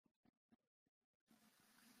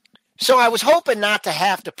So I was hoping not to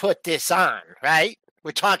have to put this on, right?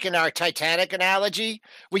 We're talking our Titanic analogy.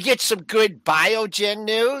 We get some good Biogen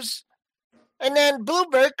news. And then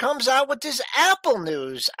Bloomberg comes out with this Apple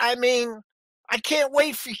news. I mean, I can't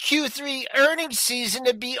wait for Q3 earnings season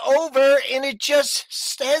to be over, and it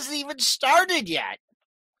just hasn't even started yet.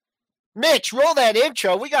 Mitch, roll that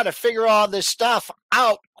intro. We got to figure all this stuff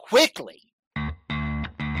out quickly.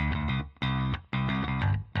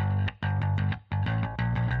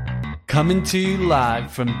 Coming to you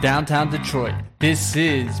live from downtown Detroit, this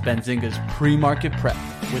is Benzinga's Pre-Market Prep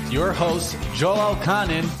with your hosts, Joel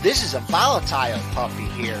Elkanin. This is a volatile puppy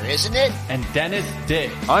here, isn't it? And Dennis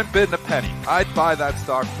Dick. I'm bidding a penny. I'd buy that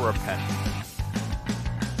stock for a penny.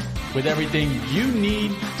 With everything you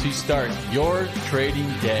need to start your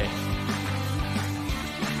trading day.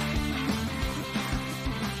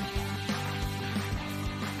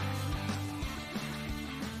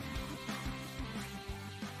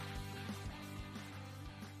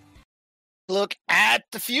 Look at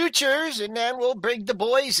the futures, and then we'll bring the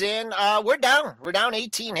boys in. We're down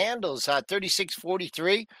 18 handles,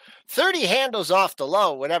 36.43, 30 handles off the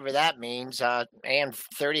low, whatever that means, and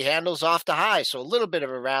 30 handles off the high. So a little bit of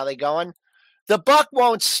a rally going. The buck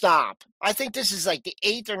won't stop. I think this is like the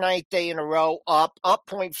 8th or 9th day in a row up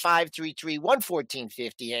 0.533,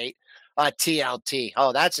 114.58. TLT.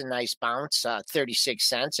 Oh, that's a nice bounce. 36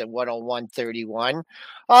 cents at 101.31.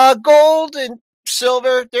 Gold and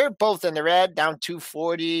silver, they're both in the red, down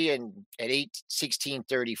 240 and at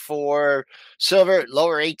 16.34. Silver,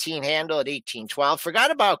 lower 18 handle at 18.12. Forgot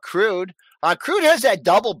about crude. Crude has that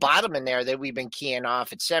double bottom in there that we've been keying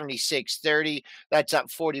off at 76.30. That's up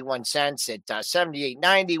 41 cents at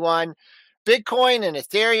 78.91. Bitcoin and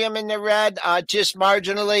Ethereum in the red, just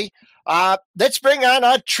marginally. Let's bring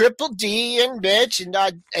on Triple D and Mitch. And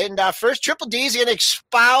first, Triple D is going to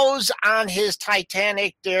espouse on his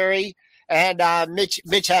Titanic theory. And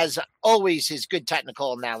Mitch has always his good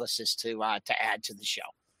technical analysis to add to the show.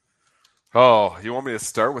 Oh, you want me to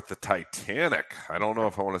start with the Titanic? I don't know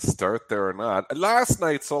if I want to start there or not. Last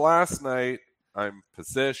night, I'm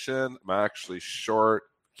positioned. I'm actually short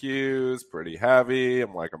Qs, pretty heavy.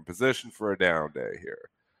 I'm positioned for a down day here.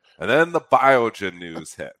 And then the Biogen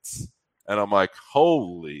news hits. And I'm like,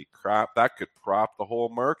 holy crap, that could prop the whole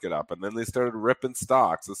market up. And then they started ripping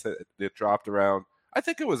stocks. It dropped around, I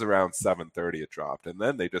think it was around 7:30 it dropped. And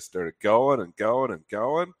then they just started going and going and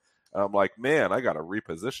going. And I'm like, man, I got to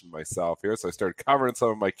reposition myself here. So I started covering some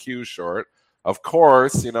of my Qs short. Of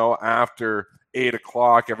course, after 8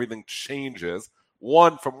 o'clock, everything changes. We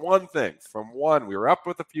were up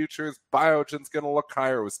with the futures. Biogen's going to look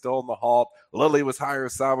higher. It was still in the halt. Lilly was higher.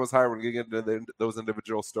 Sam was higher. We're going to get into those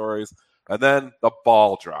individual stories. And then the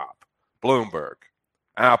ball drop. Bloomberg,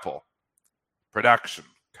 Apple,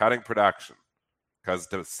 cutting production because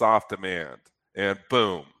of soft demand. And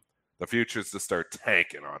boom, the futures just start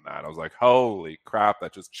tanking on that. I was like, holy crap,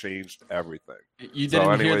 that just changed everything. You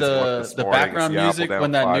didn't hear the background music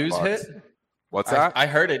when that news hit? What's that? I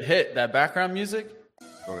heard it hit, that background music.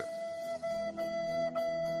 Okay.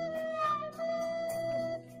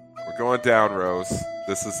 We're going down, Rose.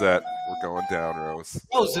 This is it. We're going down, Rose.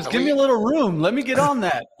 Just give me a little room. Let me get on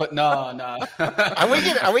that. But no.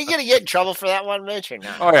 Are we gonna get in trouble for that one, Mitch, or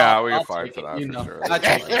not? Oh yeah, we get fined for that for sure. I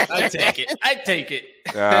take it.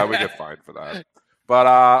 Yeah, we get fined for that.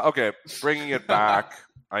 But okay, bringing it back.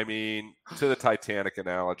 I mean, to the Titanic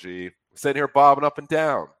analogy. We're sitting here bobbing up and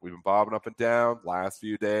down. We've been bobbing up and down last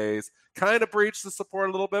few days. Kind of breached the support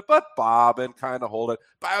a little bit, but bobbing, kind of hold it.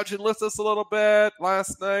 Biogen lifts us a little bit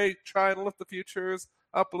last night, trying to lift the futures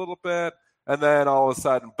up a little bit. And then all of a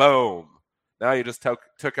sudden, boom. Now you just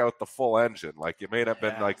took out the full engine. You may have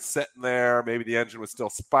been sitting there. Maybe the engine was still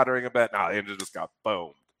sputtering a bit. No, the engine just got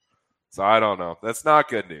boomed. So I don't know. That's not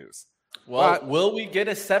good news. Well, will we get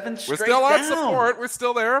a 7th straight We're still on down? support. We're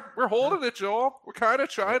still there. We're holding it, Joel. We're kind of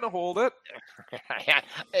trying to hold it.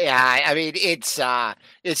 Yeah, I mean, it's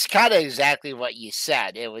kind of exactly what you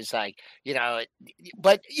said. It was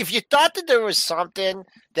but if you thought that there was something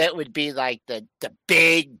that would be like the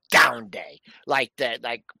big down day,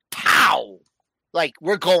 pow,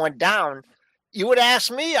 we're going down, you would ask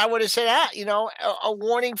me, I would have said, a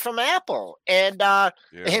warning from Apple. And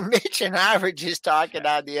and Mitch and I were just talking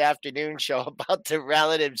on the afternoon show about the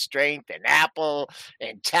relative strength in Apple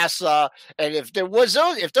and Tesla. And if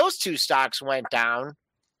those two stocks went down,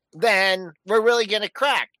 then we're really going to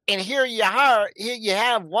crack. And here you are. Here you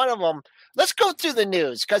have one of them. Let's go through the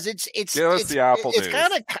news because Give us the Apple news.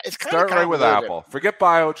 Start right with Apple. Forget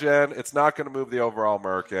Biogen. It's not going to move the overall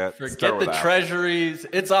market. Forget the treasuries.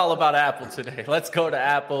 It's all about Apple today. Let's go to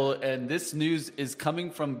Apple. And this news is coming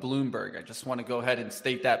from Bloomberg. I just want to go ahead and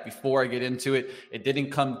state that before I get into it. It didn't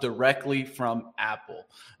come directly from Apple.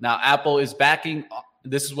 Now, Apple is backing.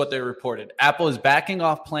 This is what they reported. Apple is backing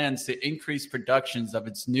off plans to increase productions of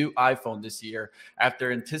its new iPhone this year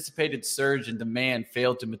after anticipated surge in demand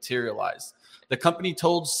failed to materialize. The company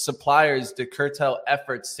told suppliers to curtail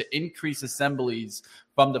efforts to increase assemblies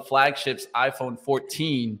from the flagship's iPhone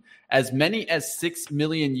 14, as many as 6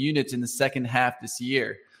 million units in the second half this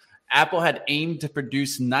year. Apple had aimed to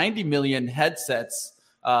produce 90 million headsets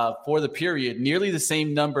for the period, nearly the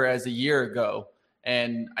same number as a year ago.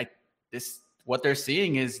 And what they're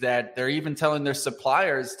seeing is that they're even telling their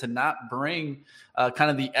suppliers to not bring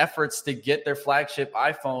kind of the efforts to get their flagship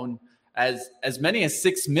iPhone as many as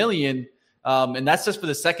 6 million. And that's just for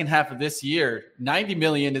the second half of this year. 90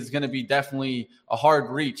 million is going to be definitely a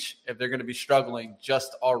hard reach if they're going to be struggling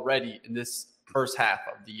just already in this first half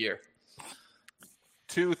of the year.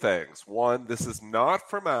 Two things. One, this is not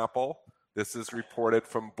from Apple. This is reported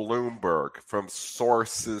from Bloomberg, from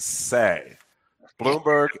sources say.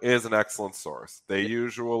 Bloomberg is an excellent source. They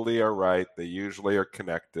usually are right. They usually are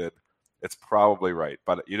connected. It's probably right.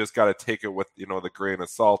 But you just got to take it with, the grain of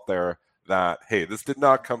salt there that, hey, this did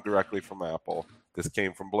not come directly from Apple. This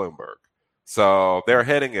came from Bloomberg. So they're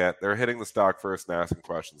hitting it. They're hitting the stock first and asking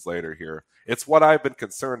questions later here. It's what I've been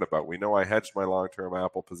concerned about. We know I hedged my long-term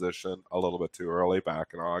Apple position a little bit too early back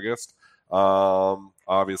in August.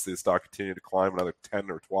 Obviously, the stock continued to climb another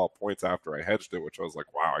 10 or 12 points after I hedged it, which I was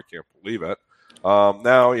like, wow, I can't believe it.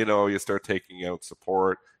 Now, you start taking out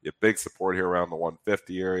support. You have big support here around the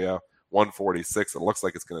 150 area, 146. It looks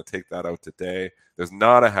like it's going to take that out today. There's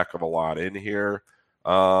not a heck of a lot in here.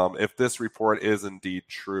 If this report is indeed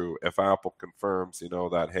true, if Apple confirms,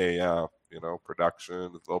 that, hey, production, a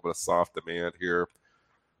little bit of soft demand here,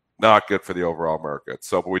 not good for the overall market.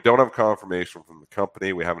 So, but we don't have confirmation from the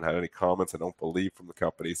company. We haven't had any comments, I don't believe, from the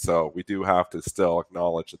company. So we do have to still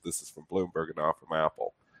acknowledge that this is from Bloomberg and not from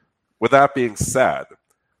Apple. With that being said,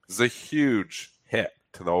 this is a huge hit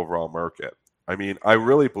to the overall market. I mean, I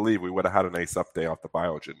really believe we would have had a nice update off the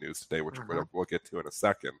Biogen news today, which we'll get to in a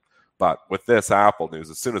second. But with this Apple news,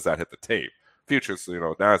 as soon as that hit the tape, futures,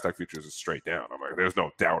 NASDAQ futures is straight down. I'm like, there's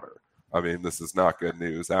no doubter. I mean, this is not good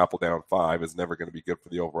news. Apple down 5 is never going to be good for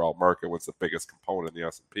the overall market when it's the biggest component in the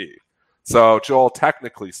S&P. So, Joel,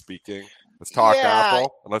 technically speaking, let's talk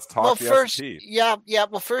Apple and let's talk the S&P. Yeah.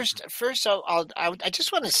 Well, first, I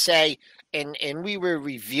just want to say, and we were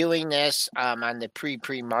reviewing this on the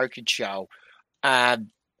pre-market show.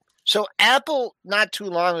 So Apple not too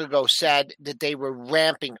long ago said that they were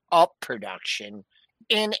ramping up production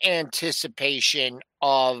in anticipation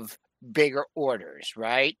of bigger orders,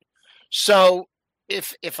 right? So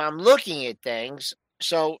if I'm looking at things,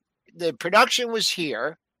 so the production was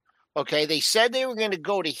here. Okay, they said they were going to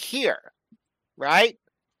go to here, right?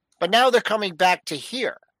 But now they're coming back to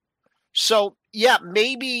here. So, yeah,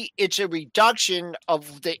 maybe it's a reduction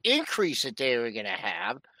of the increase that they were going to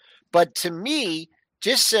have. But to me,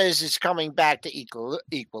 just says it's coming back to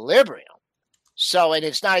equilibrium. So, and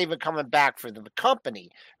it's not even coming back for the company.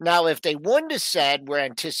 Now, if they wouldn't have said we're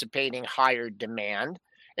anticipating higher demand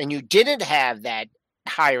and you didn't have that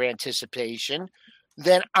higher anticipation,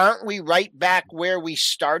 then aren't we right back where we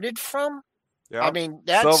started from? Yeah. I mean,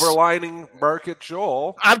 that's silver lining market,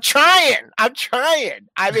 Joel. I'm trying. I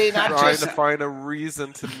mean, I'm trying to find a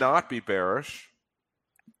reason to not be bearish.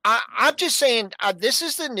 I'm just saying, this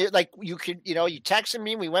is the new, like you texted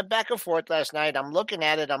me, we went back and forth last night. I'm looking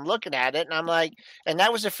at it. And I'm like, and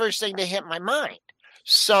that was the first thing that hit my mind.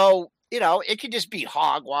 So, it could just be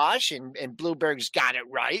hogwash and Bloomberg's got it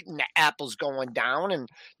right and the Apple's going down and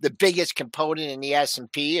the biggest component in the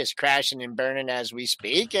S&P is crashing and burning as we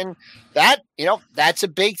speak. And that, that's a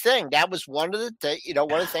big thing. That was one of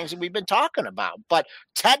the things that we've been talking about. But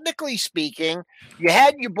technically speaking, you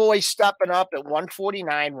had your boys stepping up at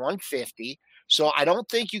 149, 150. So I don't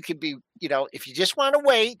think you could be, if you just want to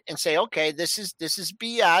wait and say, okay, this is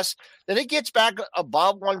BS, then it gets back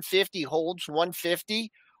above 150, holds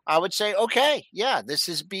 150. I would say, okay, yeah, this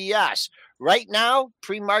is BS. Right now,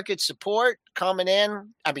 pre-market support coming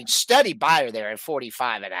in. I mean, steady buyer there at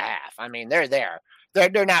 45.5. I mean, they're there.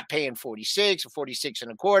 They're not paying 46 or 46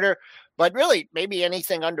 and a quarter, but really maybe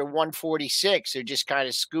anything under 146. They're just kind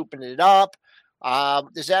of scooping it up.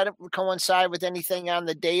 Does that coincide with anything on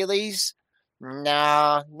the dailies?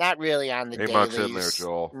 No, not really on the Ain't dailies. much in there,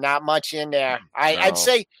 Joel. Not much in there. I'd No.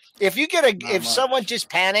 say if you get Not if much. someone just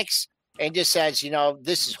panics and just says,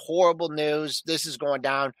 this is horrible news, this is going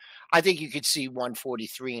down, I think you could see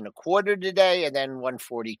 143.25 today, and then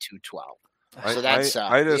 142.12. So that's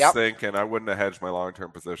I just yep. think, and I wouldn't have hedged my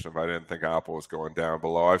long-term position if I didn't think Apple was going down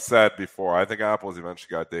below. I've said before, I think Apple's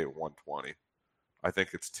eventually got a date at 120. I think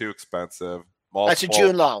it's too expensive. That's a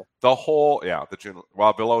June low. The June,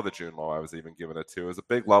 well, below the June low, I was even giving it to. It was a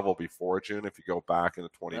big level before June. If you go back into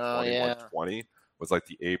 2020, 120 was like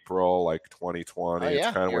the April, like 2020. It's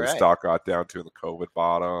kind of where the stock got down to in the COVID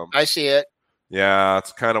bottom. I see it. Yeah,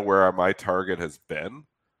 it's kind of where my target has been.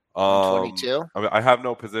 22. I have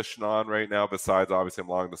no position on right now besides obviously I'm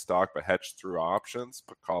long the stock, but hedged through options,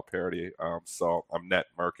 but call parity. So I'm net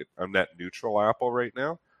neutral Apple right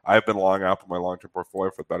now. I've been long Apple in my long-term portfolio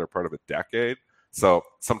for the better part of a decade. So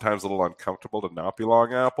sometimes a little uncomfortable to not be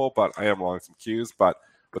long Apple, but I am long some Qs. But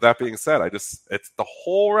with that being said, it's the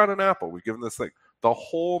whole run in Apple. We've given this thing. The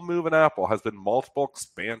whole move in Apple has been multiple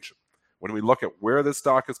expansion. When we look at where this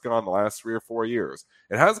stock has gone the last 3 or 4 years,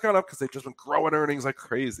 it has gone up because they've just been growing earnings like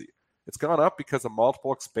crazy. It's gone up because of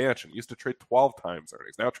multiple expansion. It used to trade 12 times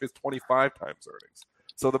earnings. Now it trades 25 times earnings.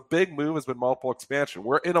 So the big move has been multiple expansion.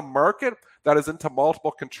 We're in a market that is into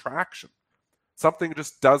multiple contraction. Something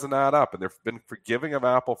just doesn't add up, and they've been forgiving of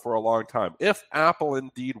Apple for a long time. If Apple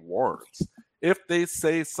indeed warns, if they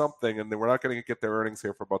say something, and we're not going to get their earnings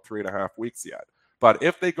here for about 3.5 weeks yet, but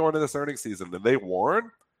if they go into this earnings season and they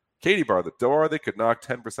warn, Katie bar the door, they could knock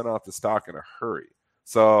 10% off the stock in a hurry.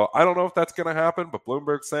 So I don't know if that's going to happen, but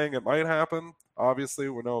Bloomberg's saying it might happen. Obviously,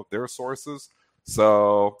 we know their sources.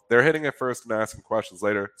 So they're hitting it first and asking questions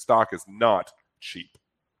later. Stock is not cheap.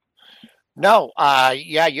 No,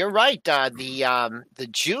 you're right. The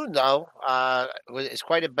June though is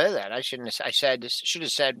quite a bit of that. I should have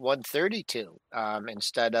said 132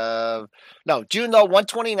 instead of June though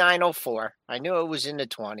 129.04. I knew it was in the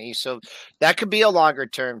 20s, so that could be a longer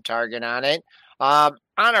term target on it.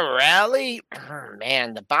 On a rally,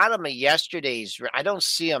 man, the bottom of yesterday's, I don't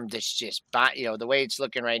see them the way it's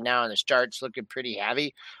looking right now, and the chart's looking pretty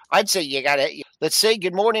heavy. I'd say let's say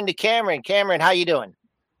good morning to Cameron. Cameron, how you doing?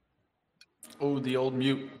 Oh, the old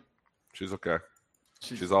mute. She's okay.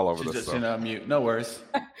 She's all over this just stuff. Mute. No worries.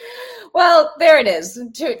 Well, there it is.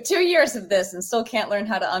 2 years of this and still can't learn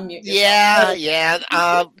how to unmute yourself.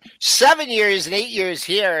 Yeah. 7 years and 8 years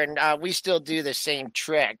here, and we still do the same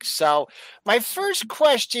trick. So my first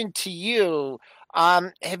question to you,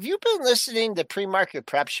 have you been listening to Pre-Market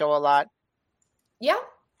Prep Show a lot? Yeah.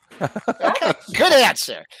 Okay. Good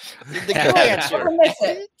answer. The good answer.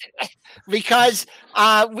 Because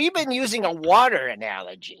we've been using a water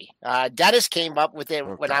analogy. Dennis came up with it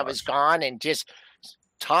when I was gone, and just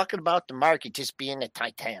talking about the market just being a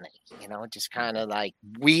Titanic, just kind of like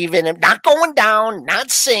weaving and not going down,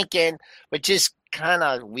 not sinking, but just kind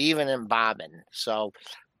of weaving and bobbing. So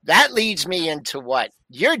that leads me into what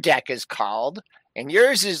your deck is called. And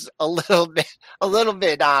yours is a little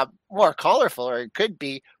bit more colorful, or it could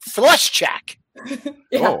be Flush Check.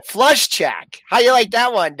 Flush Check. How you like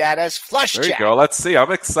that one, Dennis? Flush Check. There you go. Let's see.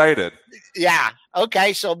 I'm excited. Yeah.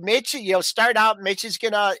 Okay. So Mitch, start out. Mitch is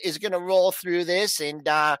gonna roll through this and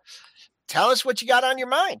tell us what you got on your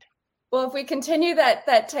mind. Well, if we continue that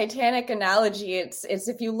Titanic analogy, it's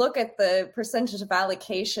if you look at the percentage of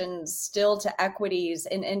allocations still to equities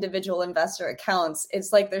in individual investor accounts,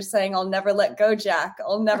 it's like they're saying, "I'll never let go, Jack.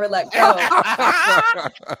 I'll never let go,"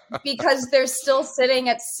 because they're still sitting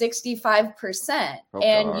at 65%.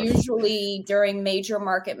 And usually during major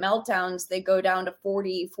market meltdowns, they go down to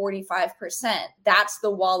 40-45%. That's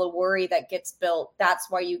the wall of worry that gets built. That's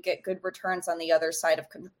why you get good returns on the other side of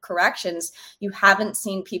corrections. You haven't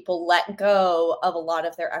seen people let go of a lot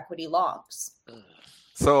of their equity longs.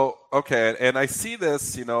 So, okay. And I see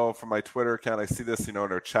this, from my Twitter account, I see this, in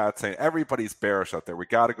our chat saying everybody's bearish out there. We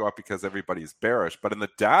got to go up because everybody's bearish. But in the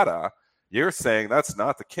data, you're saying that's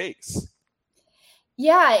not the case.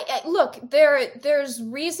 Yeah, look, there's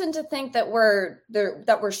reason to think that we're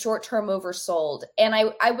short-term oversold. And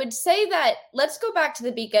I would say that let's go back to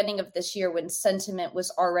the beginning of this year when sentiment was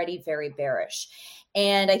already very bearish.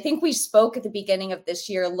 And I think we spoke at the beginning of this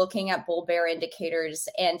year looking at bull bear indicators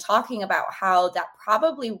and talking about how that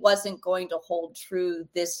probably wasn't going to hold true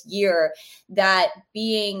this year, that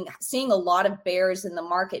seeing a lot of bears in the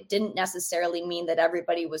market didn't necessarily mean that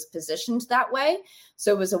everybody was positioned that way.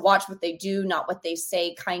 So it was a watch what they do, not what they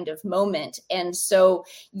say kind of moment. And so,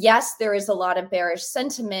 yes, there is a lot of bearish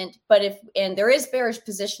sentiment, and there is bearish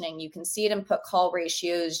positioning. You can see it in put call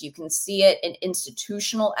ratios. You can see it in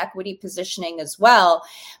institutional equity positioning as well. well.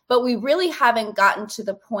 But we really haven't gotten to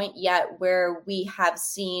the point yet where we have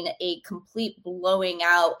seen a complete blowing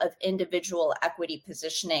out of individual equity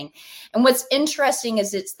positioning. And what's interesting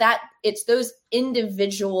is it's those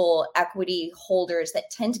individual equity holders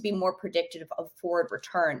that tend to be more predictive of forward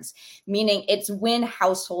returns, meaning it's when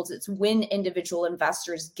households, it's when individual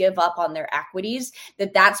investors give up on their equities,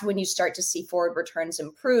 that's when you start to see forward returns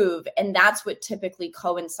improve. And that's what typically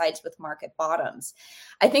coincides with market bottoms.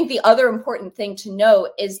 I think the other important thing to note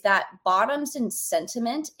is that bottoms in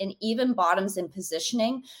sentiment and even bottoms in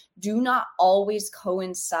positioning do not always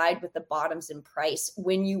coincide with the bottoms in price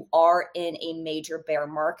when you are in a major bear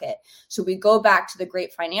market. So we go back to the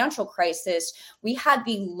great financial crisis. We had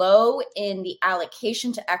the low in the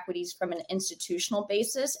allocation to equities from an institutional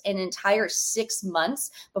basis an entire 6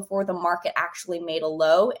 months before the market actually made a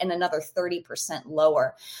low, and another 30%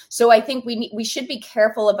 lower. So I think we should be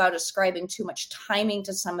careful about ascribing too much timing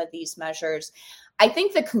to some of these measures. I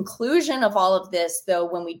think the conclusion of all of this, though,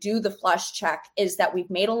 when we do the flush check, is that we've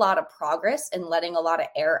made a lot of progress in letting a lot of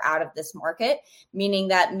air out of this market, meaning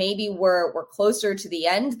that maybe we're closer to the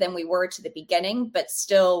end than we were to the beginning, but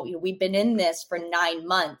still, we've been in this for 9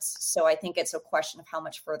 months. So I think it's a question of how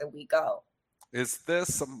much further we go. Is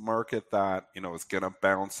this a market that, is going to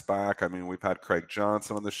bounce back? I mean, we've had Craig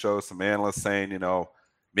Johnson on the show, some analysts saying,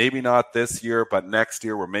 maybe not this year, but next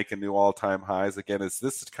year we're making new all-time highs again. Is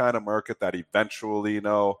this the kind of market that eventually,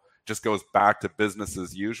 just goes back to business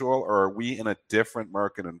as usual? Or are we in a different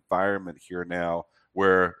market environment here now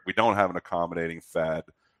where we don't have an accommodating Fed?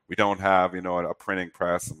 We don't have, a printing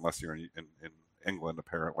press, unless you're in England,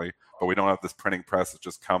 apparently. But we don't have this printing press that's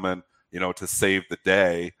just coming, to save the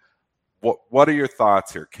day. What are your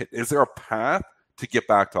thoughts here? Is there a path to get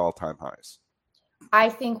back to all-time highs? I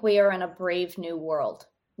think we are in a brave new world,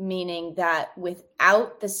 meaning that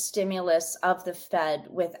without the stimulus of the Fed,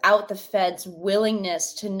 without the Fed's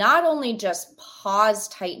willingness to not only just pause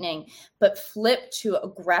tightening, but flip to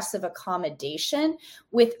aggressive accommodation,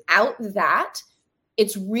 without that,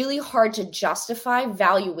 it's really hard to justify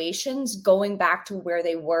valuations going back to where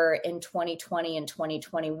they were in 2020 and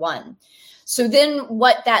 2021. So then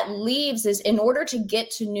what that leaves is, in order to get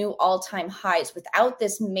to new all-time highs without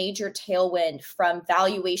this major tailwind from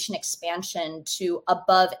valuation expansion to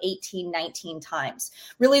above 18, 19 times,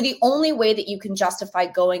 really the only way that you can justify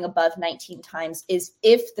going above 19 times is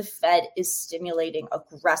if the Fed is stimulating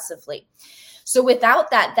aggressively. So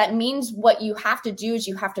without that, that means what you have to do is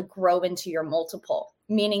you have to grow into your multiple,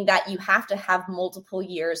 meaning that you have to have multiple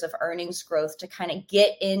years of earnings growth to kind of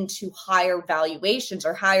get into higher valuations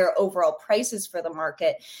or higher overall prices for the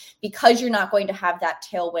market, because you're not going to have that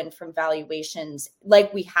tailwind from valuations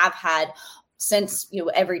like we have had since,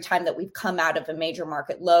 every time that we've come out of a major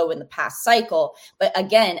market low in the past cycle. But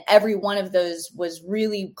again, every one of those was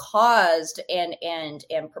really caused and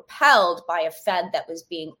propelled by a Fed that was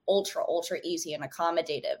being ultra easy and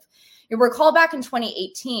accommodative. You recall back in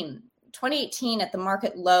 2018 at the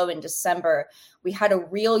market low in December, we had a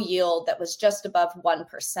real yield that was just above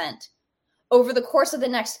 1%. Over the course of the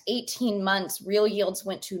next 18 months, real yields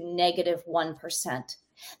went to negative 1%.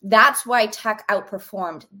 That's why tech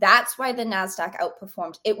outperformed. That's why the NASDAQ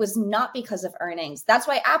outperformed. It was not because of earnings. That's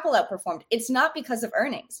why Apple outperformed. It's not because of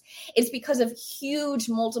earnings. It's because of huge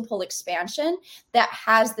multiple expansion that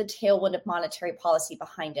has the tailwind of monetary policy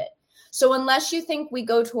behind it. So unless you think we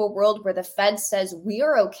go to a world where the Fed says we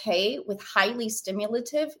are okay with highly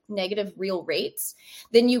stimulative negative real rates,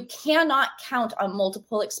 then you cannot count on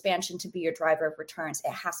multiple expansion to be your driver of returns.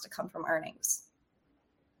 It has to come from earnings.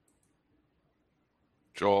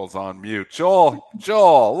 Joel's on mute. Joel,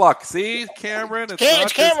 look, see, Cameron,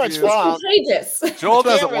 it's Cameron's fault. Joel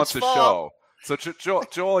doesn't want the show. So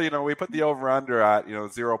Joel, we put the over/under at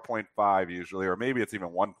 0.5 usually, or maybe it's even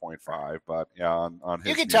 1.5. But yeah, on his.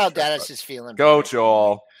 You can tell Dennis is feeling. Go,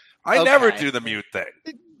 Joel. I never do the mute thing.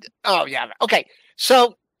 Oh yeah. Okay.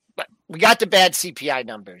 So we got the bad CPI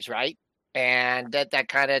numbers, right? And that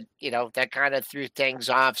kind of threw things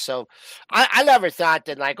off. So I never thought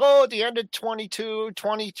that the end of 22,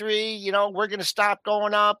 23, we're going to stop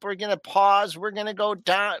going up. We're going to pause. We're going to go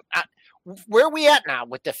down. Where are we at now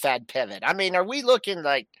with the Fed pivot? I mean, are we looking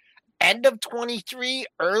like end of 23,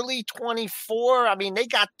 early 24? I mean, they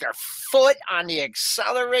got their foot on the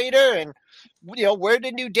accelerator, and where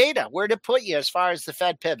the new data, where to put you as far as the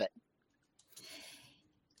Fed pivot?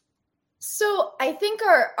 So I think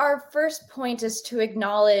our first point is to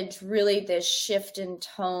acknowledge really this shift in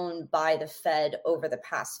tone by the Fed over the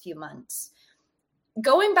past few months.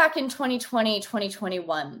 Going back in 2020,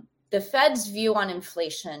 2021, the Fed's view on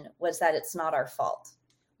inflation was that it's not our fault.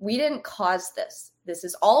 We didn't cause this. This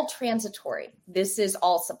is all transitory. This is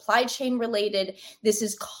all supply chain related. This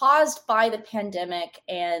is caused by the pandemic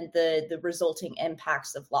and the resulting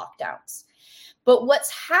impacts of lockdowns. But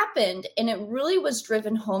what's happened, and it really was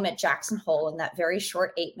driven home at Jackson Hole in that very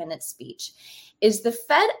short 8-minute speech, is the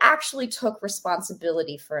Fed actually took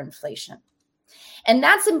responsibility for inflation. And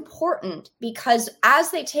that's important because as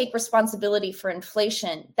they take responsibility for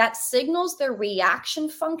inflation, that signals their reaction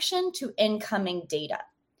function to incoming data.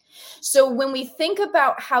 So when we think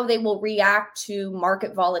about how they will react to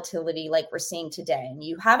market volatility like we're seeing today, and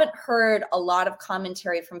you haven't heard a lot of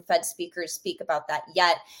commentary from Fed speakers speak about that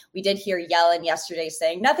yet. We did hear Yellen yesterday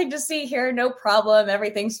saying, nothing to see here, no problem,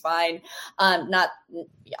 everything's fine.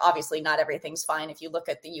 Obviously not everything's fine if you look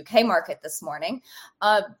at the UK market this morning.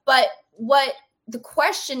 But what the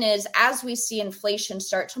question is, as we see inflation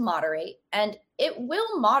start to moderate, and it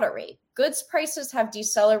will moderate, goods prices have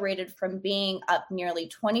decelerated from being up nearly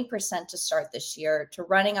 20% to start this year to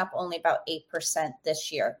running up only about 8%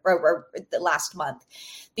 this year or the last month.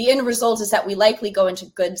 The end result is that we likely go into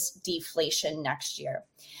goods deflation next year.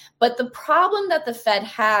 But the problem that the Fed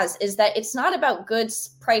has is that it's not about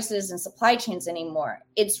goods prices and supply chains anymore.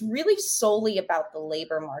 It's really solely about the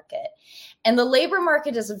labor market. And the labor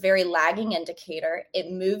market is a very lagging indicator.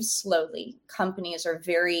 It moves slowly. Companies are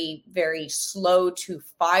very, very slow to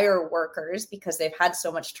fire workers because they've had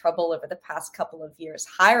so much trouble over the past couple of years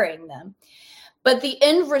hiring them. But the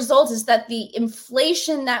end result is that the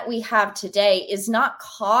inflation that we have today is not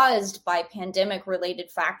caused by pandemic-related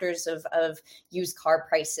factors of used car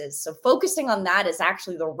prices. So focusing on that is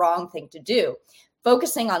actually the wrong thing to do.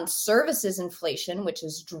 Focusing on services inflation, which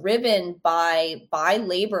is driven by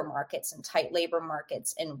labor markets and tight labor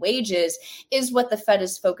markets and wages, is what the Fed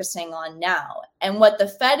is focusing on now. And what the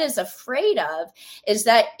Fed is afraid of is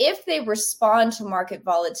that if they respond to market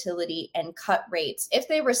volatility and cut rates, if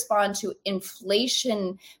they respond to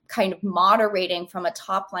inflation kind of moderating from a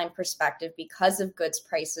top line perspective because of goods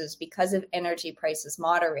prices, because of energy prices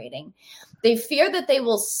moderating, they fear that they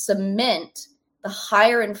will cement the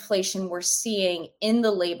higher inflation we're seeing in the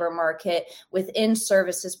labor market within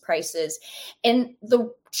services prices. And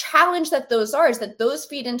the challenge that those are is that those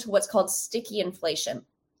feed into what's called sticky inflation.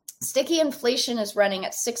 Sticky inflation is running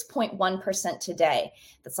at 6.1% today.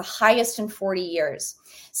 That's the highest in 40 years.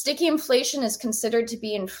 Sticky inflation is considered to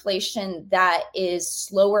be inflation that is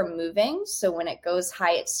slower moving. So when it goes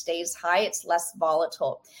high, it stays high. It's less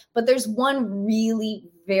volatile. But there's one really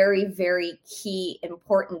very, very key,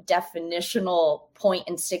 important definitional point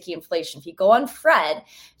in sticky inflation. If you go on Fred,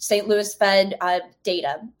 St. Louis Fed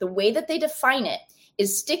data, the way that they define it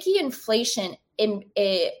is sticky inflation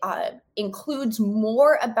includes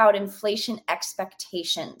more about inflation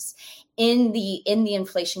expectations in the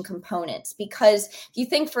inflation components. Because if you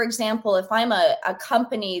think, for example, if I'm a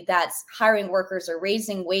company that's hiring workers or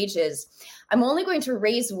raising wages, I'm only going to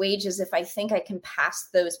raise wages if I think I can pass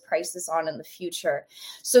those prices on in the future.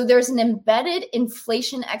 So there's an embedded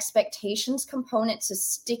inflation expectations component to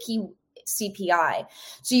sticky CPI.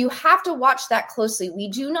 So you have to watch that closely. We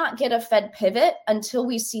do not get a Fed pivot until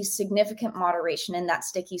we see significant moderation in that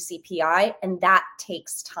sticky CPI, and that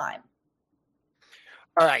takes time.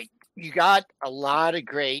 All right. You got a lot of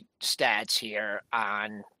great stats here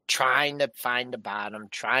on trying to find the bottom,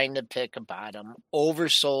 trying to pick a bottom,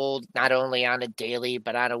 oversold not only on a daily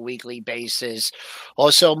but on a weekly basis,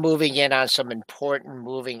 also moving in on some important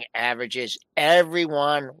moving averages.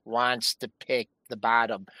 Everyone wants to pick the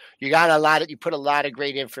bottom. You put a lot of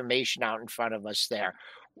great information out in front of us there.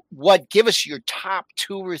 Give us your top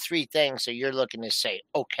 2 or 3 things that you're looking to say,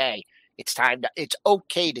 okay, it's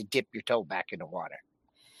okay to dip your toe back in the water.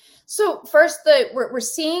 So first, we're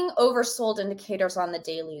seeing oversold indicators on the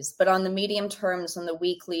dailies, but on the medium terms and the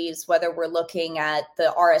weeklies, whether we're looking at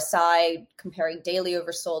the RSI comparing daily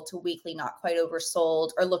oversold to weekly not quite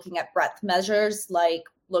oversold, or looking at breadth measures like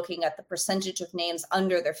looking at the percentage of names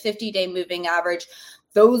under their 50-day moving average,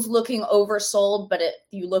 those looking oversold, but if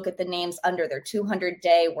you look at the names under their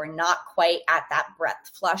 200-day, we're not quite at that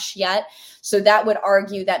breadth flush yet. So that would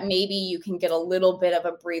argue that maybe you can get a little bit of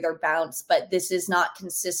a breather bounce, but this is not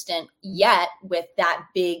consistent yet with that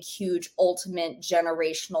big, huge, ultimate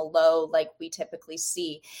generational low like we typically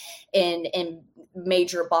see in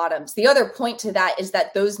major bottoms. The other point to that is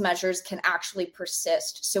that those measures can actually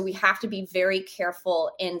persist. So we have to be very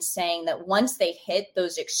careful in saying that once they hit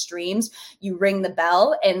those extremes, you ring the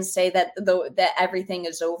bell and say that everything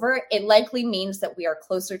is over. It likely means that we are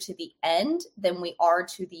closer to the end than we are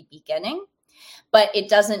to the beginning. But it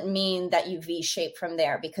doesn't mean that you V-shape from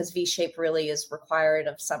there, because V-shape really is required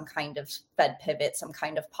of some kind of Fed pivot, some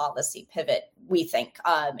kind of policy pivot, we think,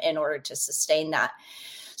 in order to sustain that.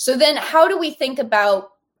 So then how do we think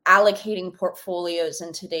about allocating portfolios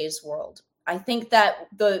in today's world? I think that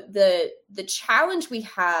the challenge we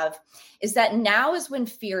have is that now is when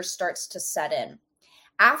fear starts to set in.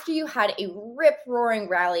 After you had a rip-roaring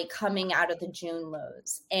rally coming out of the June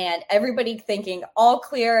lows and everybody thinking all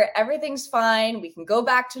clear, everything's fine, we can go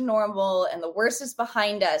back to normal and the worst is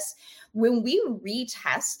behind us. When we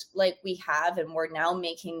retest like we have and we're now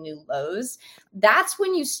making new lows, that's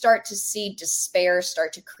when you start to see despair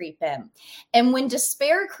start to creep in. And when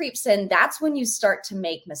despair creeps in, that's when you start to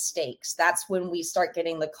make mistakes. That's when we start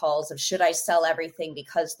getting the calls of, should I sell everything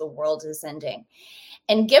because the world is ending?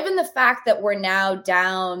 And given the fact that we're now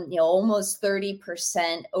down, almost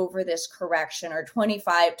 30% over this correction, or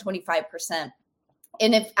 25%.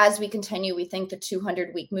 And if, as we continue, we think the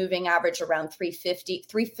 200-week moving average around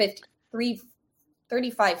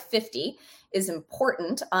 35.50 is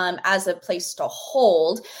important as a place to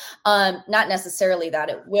hold. Not necessarily that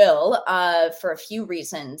it will for a few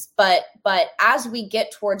reasons, but as we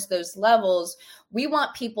get towards those levels, we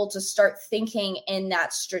want people to start thinking in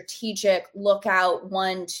that strategic lookout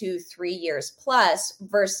 1, 2, 3 years plus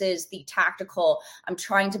versus the tactical, I'm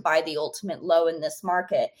trying to buy the ultimate low in this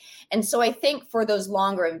market. And so I think for those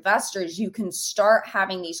longer investors, you can start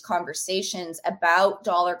having these conversations about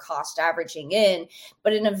dollar cost averaging in,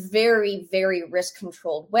 but in a very, very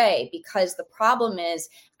risk-controlled way, because the problem is,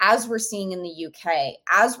 as we're seeing in the UK,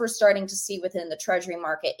 as we're starting to see within the treasury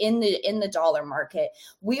market, in the dollar market,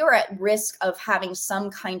 we are at risk of having some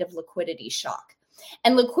kind of liquidity shock.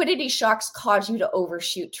 And liquidity shocks cause you to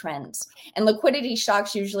overshoot trends. And liquidity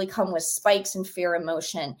shocks usually come with spikes in fear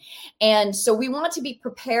emotion. And so we want to be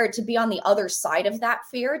prepared to be on the other side of that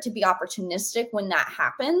fear, to be opportunistic when that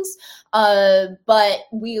happens. But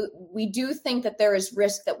we do think that there is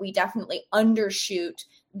risk that we definitely undershoot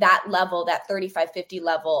that level, that 35.50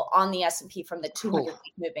 level on the S&P from the 200-week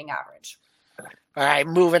moving average. All right,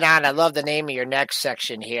 moving on. I love the name of your next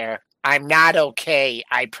section here. I'm not okay,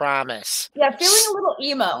 I promise. Yeah, feeling a little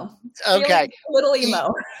emo. Okay. A little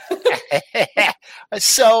emo.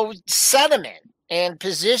 So sentiment and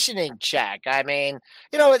positioning check. I mean,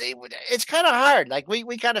 it's kind of hard. Like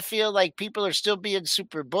we kind of feel like people are still being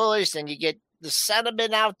super bullish, and you get the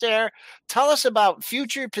sentiment out there. Tell us about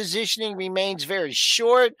future positioning remains very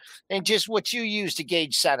short, and just what you use to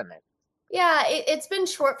gauge sentiment. Yeah, it's been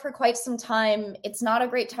short for quite some time. It's not a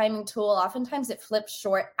great timing tool. Oftentimes it flips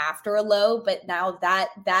short after a low, but now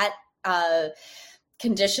that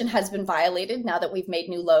condition has been violated now that we've made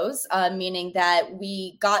new lows, meaning that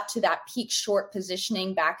we got to that peak short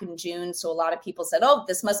positioning back in June. So a lot of people said, oh,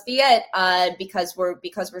 this must be it because we're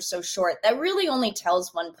so short. That really only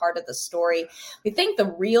tells one part of the story. We think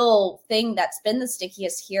the real thing that's been the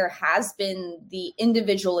stickiest here has been the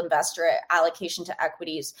individual investor allocation to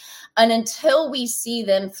equities. And until we see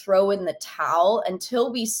them throw in the towel,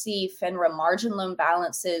 until we see FINRA margin loan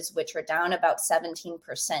balances, which are down about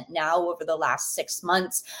 17% now over the last 6 months,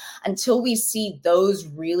 until we see those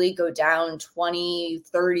really go down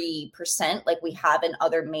 20-30% like we have in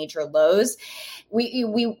other major lows, we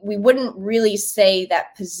wouldn't really say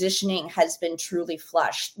that positioning has been truly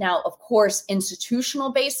flushed. Now, of course,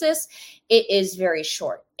 institutional basis, it is very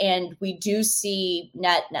short. And we do see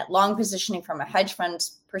net long positioning from a hedge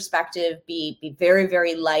fund's perspective be very,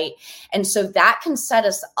 very light. And so that can set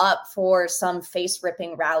us up for some face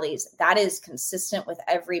ripping rallies. That is consistent with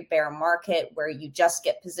every bear market where you just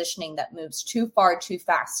get positioning that moves too far, too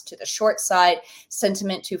fast to the short side,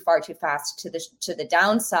 sentiment too far, too fast to the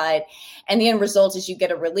downside. And the end result is you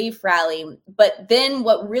get a relief rally. But then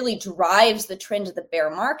what really drives the trend of the bear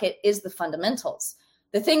market is the fundamentals.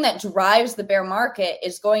 The thing that drives the bear market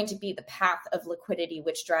is going to be the path of liquidity,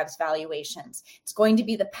 which drives valuations. It's going to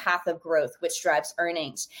be the path of growth, which drives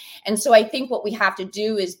earnings. And so I think what we have to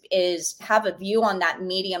do is have a view on that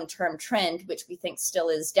medium-term trend, which we think still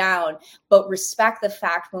is down, but respect the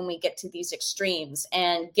fact when we get to these extremes.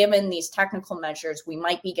 And given these technical measures, we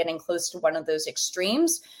might be getting close to one of those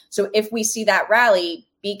extremes. So if we see that rally,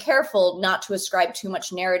 be careful not to ascribe too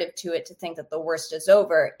much narrative to it to think that the worst is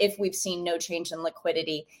over if we've seen no change in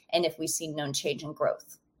liquidity and if we've seen no change in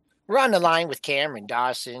growth. We're on the line with Cameron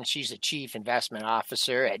Dawson. She's a chief investment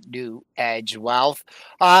officer at NewEdge Wealth.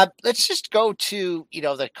 Let's just go to,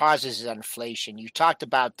 the causes of inflation. You talked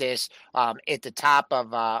about this at the top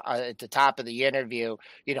of the interview,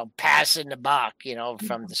 passing the buck,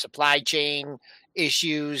 from the supply chain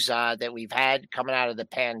issues that we've had coming out of the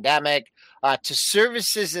pandemic to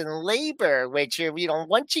services and labor, which are,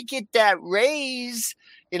 once you get that raise,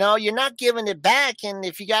 you're not giving it back. And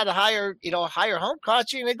if you got a higher home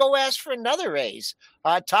cost, you're going to go ask for another raise.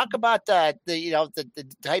 Talk about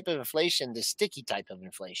the type of inflation, the sticky type of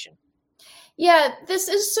inflation. Yeah, this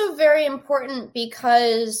is so very important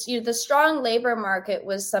because the strong labor market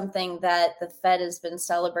was something that the Fed has been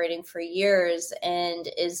celebrating for years and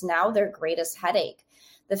is now their greatest headache.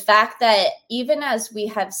 The fact that even as we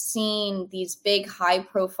have seen these big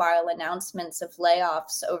high-profile announcements of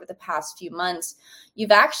layoffs over the past few months,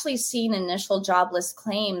 you've actually seen initial jobless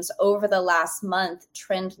claims over the last month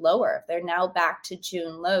trend lower. They're now back to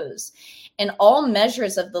June lows. And all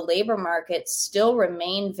measures of the labor market still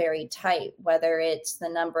remain very tight, whether it's the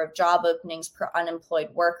number of job openings per unemployed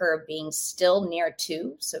worker being still near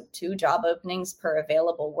 2, so 2 job openings per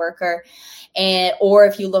available worker. Or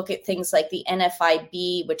if you look at things like the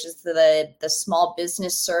NFIB, which is the small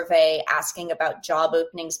business survey asking about job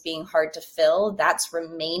openings being hard to fill, that's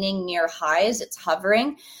remaining near highs. It's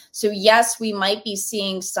hovering. So yes, we might be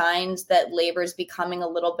seeing signs that labor is becoming a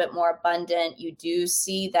little bit more abundant. You do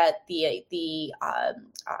see that the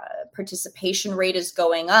participation rate is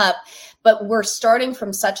going up, but we're starting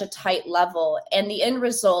from such a tight level. And the end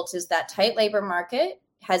result is that tight labor market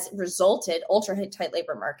has resulted, ultra tight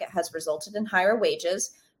labor market has resulted in higher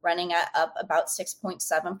wages running at up about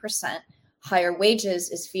 6.7%. Higher wages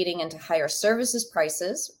is feeding into higher services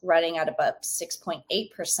prices, running at about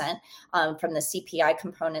 6.8% from the CPI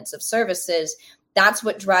components of services. That's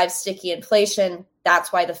what drives sticky inflation.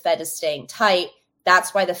 That's why the Fed is staying tight.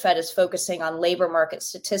 That's why the Fed is focusing on labor market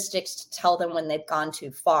statistics to tell them when they've gone too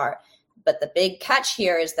far. But the big catch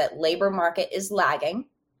here is that labor market is lagging.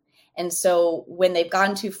 And so when they've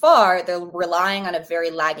gone too far, they're relying on a very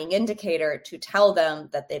lagging indicator to tell them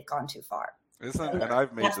that they've gone too far. And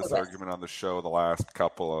I've made this argument on the show the last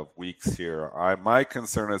couple of weeks here. My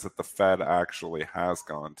concern is that the Fed actually has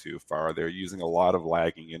gone too far. They're using a lot of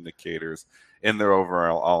lagging indicators in their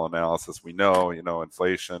overall analysis. We know,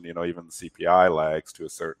 inflation, even the CPI lags to a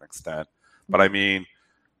certain extent. But I mean,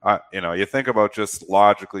 you think about just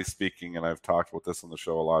logically speaking, and I've talked about this on the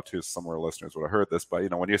show a lot too. Some of our listeners would have heard this, but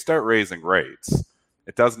when you start raising rates,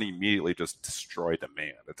 it doesn't immediately just destroy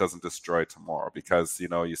demand. It doesn't destroy tomorrow because,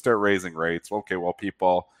 you start raising rates. Okay, well,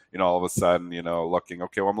 people, all of a sudden, looking,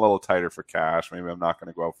 okay, well, I'm a little tighter for cash. Maybe I'm not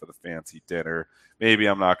going to go out for the fancy dinner. Maybe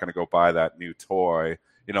I'm not going to go buy that new toy,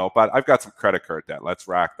 but I've got some credit card debt. Let's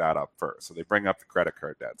rack that up first. So they bring up the credit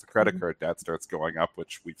card debt. The credit card debt starts going up,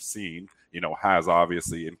 which we've seen, has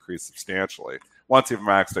obviously increased substantially. Once you've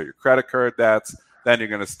maxed out your credit card debts, then you're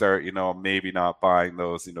going to start, maybe not buying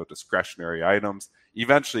those, discretionary items.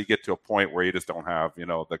 Eventually you get to a point where you just don't have,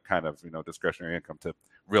 the kind of, discretionary income to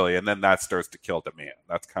really, and then that starts to kill demand.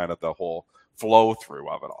 That's kind of the whole flow through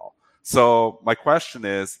of it all. So my question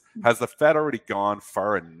is, has the Fed already gone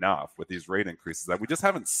far enough with these rate increases that we just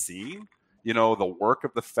haven't seen, the work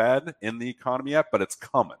of the Fed in the economy yet, but it's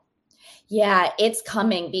coming? Yeah, it's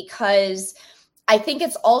coming because I think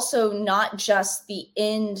it's also not just the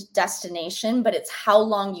end destination, but it's how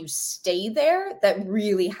long you stay there that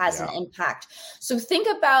really has an impact. So think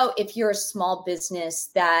about if you're a small business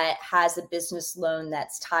that has a business loan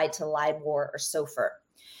that's tied to LIBOR or SOFR.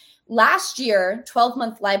 Last year,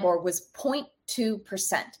 12-month LIBOR was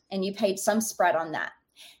 0.2%, and you paid some spread on that.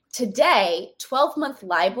 Today, 12-month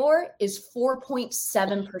LIBOR is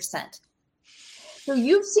 4.7%. So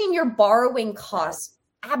you've seen your borrowing costs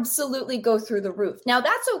absolutely go through the roof. Now,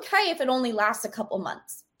 that's okay if it only lasts a couple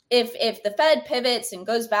months. If the Fed pivots and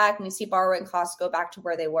goes back and you see borrowing costs go back to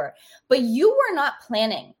where they were. But you were not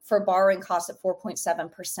planning for borrowing costs at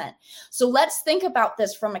 4.7%. So let's think about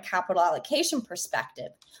this from a capital allocation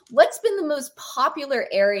perspective. What's been the most popular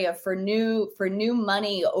area for new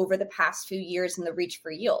money over the past few years in the reach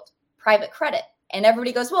for yield? Private credit. And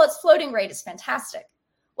everybody goes, well, it's floating rate. It's fantastic.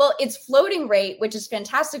 Well, it's floating rate, which is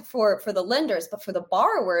fantastic for the lenders, but for the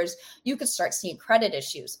borrowers, you could start seeing credit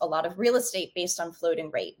issues. A lot of real estate based on floating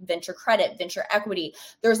rate, venture credit, venture equity.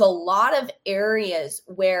 There's a lot of areas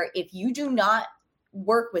where if you do not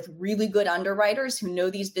work with really good underwriters who know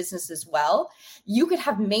these businesses well, you could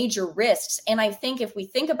have major risks. And I think if we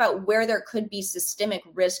think about where there could be systemic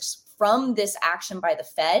risks from this action by the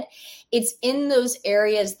Fed, it's in those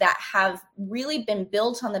areas that have really been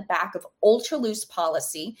built on the back of ultra loose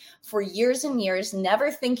policy for years and years, never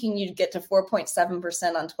thinking you'd get to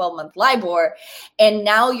 4.7% on 12-month LIBOR. And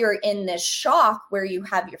now you're in this shock where you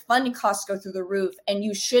have your funding costs go through the roof, and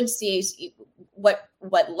you should see what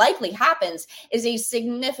likely happens is a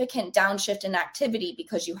significant downshift in activity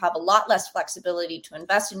because you have a lot less flexibility to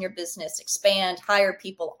invest in your business, expand, hire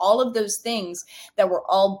people, all of those things that were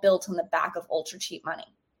all built on the back of ultra cheap money.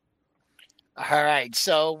 All right,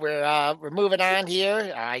 so we're moving on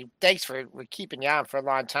here. Thanks for keeping you on for a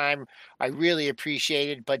long time. I really appreciate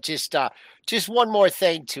it. But just one more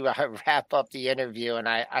thing to wrap up the interview, and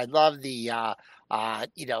I love the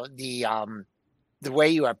way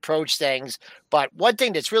you approach things. But one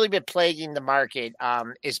thing that's really been plaguing the market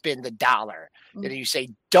has been the dollar. You say,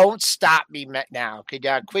 "Don't stop me now." Could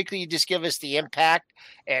quickly just give us the impact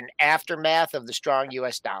and aftermath of the strong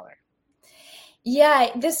U.S. dollar? Yeah,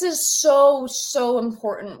 this is so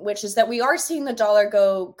important, which is that we are seeing the dollar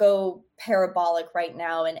go parabolic right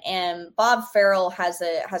now, and Bob Farrell has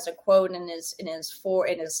a quote in his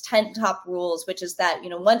 10 top rules, which is that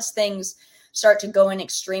once things start to go in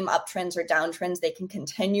extreme uptrends or downtrends, they can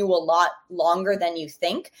continue a lot longer than you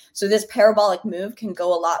think. So this parabolic move can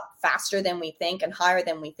go a lot faster than we think and higher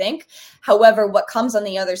than we think. However, what comes on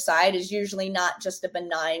the other side is usually not just a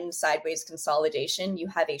benign sideways consolidation. You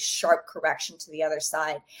have a sharp correction to the other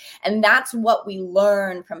side. And that's what we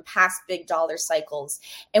learn from past big dollar cycles.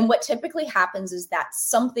 And what typically happens is that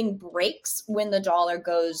something breaks when the dollar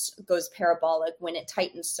goes parabolic, when it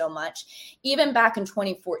tightens so much. Even back in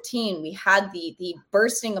 2014, we had the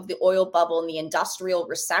bursting of the oil bubble and the industrial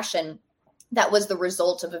recession that was the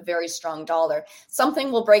result of a very strong dollar.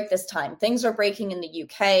 Something will break this time. Things are breaking in the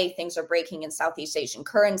UK. Things are breaking in Southeast Asian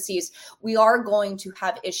currencies. We are going to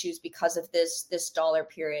have issues because of this dollar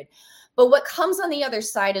period. But what comes on the other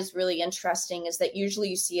side is really interesting, is that usually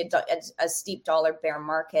you see a steep dollar bear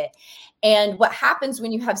market. And what happens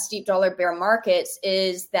when you have steep dollar bear markets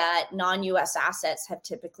is that non-US assets have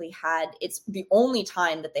typically it's the only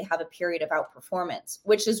time that they have a period of outperformance,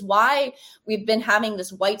 which is why we've been having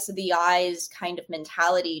this whites of the eyes kind of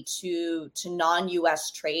mentality to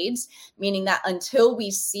non-US trades, meaning that until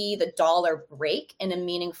we see the dollar break in a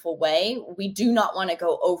meaningful way, we do not want to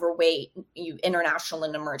go overweight international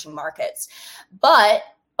and emerging markets. But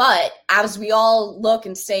as we all look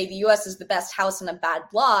and say the US is the best house in a bad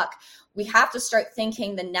block, we have to start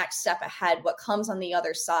thinking the next step ahead, what comes on the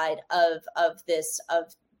other side of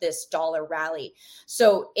this dollar rally.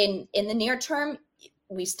 So in the near term,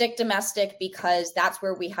 we stick domestic because that's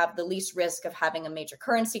where we have the least risk of having a major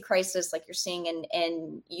currency crisis like you're seeing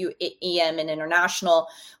in EM and international.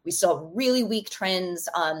 We saw really weak trends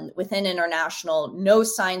within international, no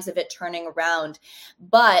signs of it turning around.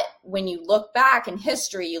 But when you look back in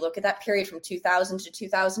history, you look at that period from 2000 to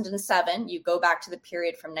 2007, you go back to the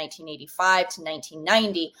period from 1985 to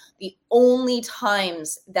 1990, the only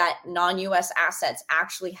times that non-US assets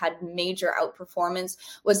actually had major outperformance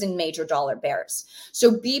was in major dollar bears.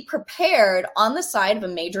 So be prepared on the side of a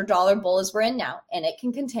major dollar bull as we're in now, and it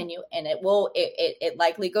can continue, and it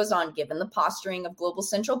likely goes on given the posturing of global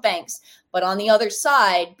central banks. But on the other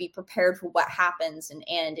side, be prepared for what happens, and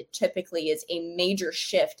it typically is a major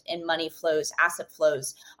shift in money flows, asset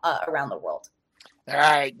flows around the world. All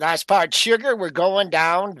right, last part. Sugar, we're going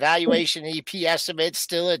down. Valuation EP estimates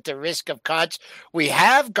still at the risk of cuts. We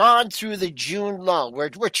have gone through the June low.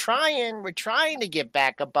 We're trying to get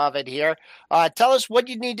back above it here. Tell us what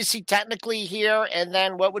you need to see technically here, and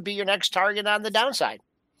then what would be your next target on the downside.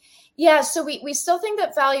 Yeah, so we still think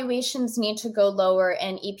that valuations need to go lower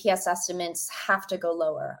and EPS estimates have to go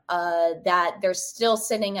lower. That they're still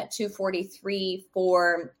sitting at 243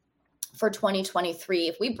 for 2023.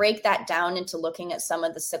 If we break that down into looking at some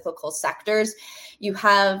of the cyclical sectors, you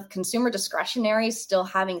have consumer discretionary still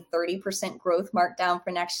having 30% growth marked down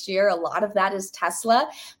for next year. A lot of that is Tesla,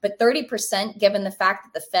 but 30%, given the fact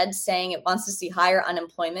that the Fed's saying it wants to see higher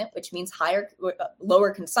unemployment, which means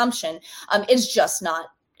lower consumption, is just not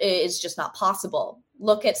possible.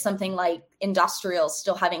 Look at something like industrials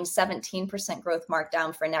still having 17% growth marked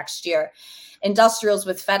down for next year. Industrials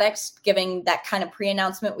with FedEx giving that kind of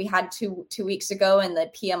pre-announcement we had two weeks ago, and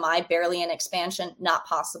the PMI barely in expansion, not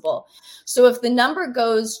possible. So if the number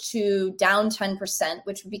goes to down 10%,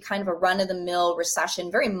 which would be kind of a run-of-the-mill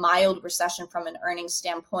recession, very mild recession from an earnings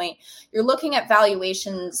standpoint, you're looking at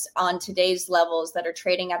valuations on today's levels that are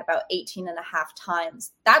trading at about 18.5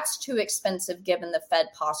 times. That's too expensive given the Fed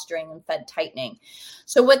posturing and Fed tightening.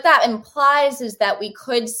 So what that implies is that we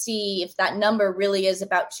could see, if that number really is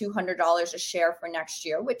about $200 a share for next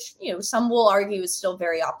year, which, some will argue is still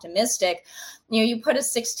very optimistic, you put a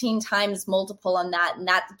 16 times multiple on that, and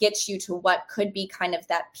that gets you to what could be kind of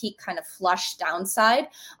that peak kind of flush downside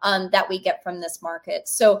that we get from this market.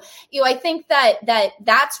 So, I think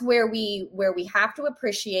that's where we have to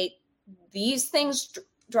appreciate these things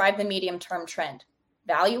drive the medium-term trend.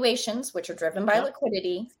 Valuations, which are driven by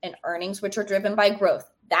liquidity, and earnings, which are driven by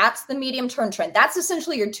growth. That's the medium-term trend. That's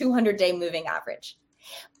essentially your 200-day moving average.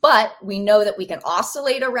 But we know that we can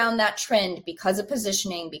oscillate around that trend because of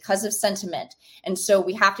positioning, because of sentiment. And so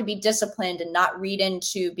we have to be disciplined and not read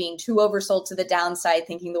into being too oversold to the downside,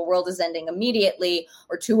 thinking the world is ending immediately,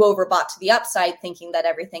 or too overbought to the upside, thinking that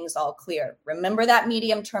everything's all clear. Remember that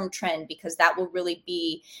medium-term trend, because that will really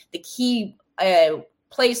be the key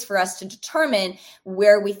place for us to determine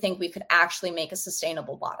where we think we could actually make a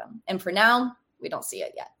sustainable bottom. And for now, we don't see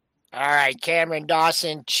it yet. All right, Cameron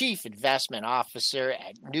Dawson, Chief Investment Officer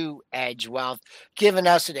at NewEdge Wealth, giving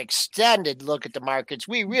us an extended look at the markets.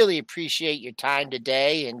 We really appreciate your time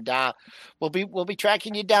today, and we'll be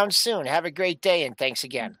tracking you down soon. Have a great day, and thanks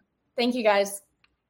again. Thank you, guys.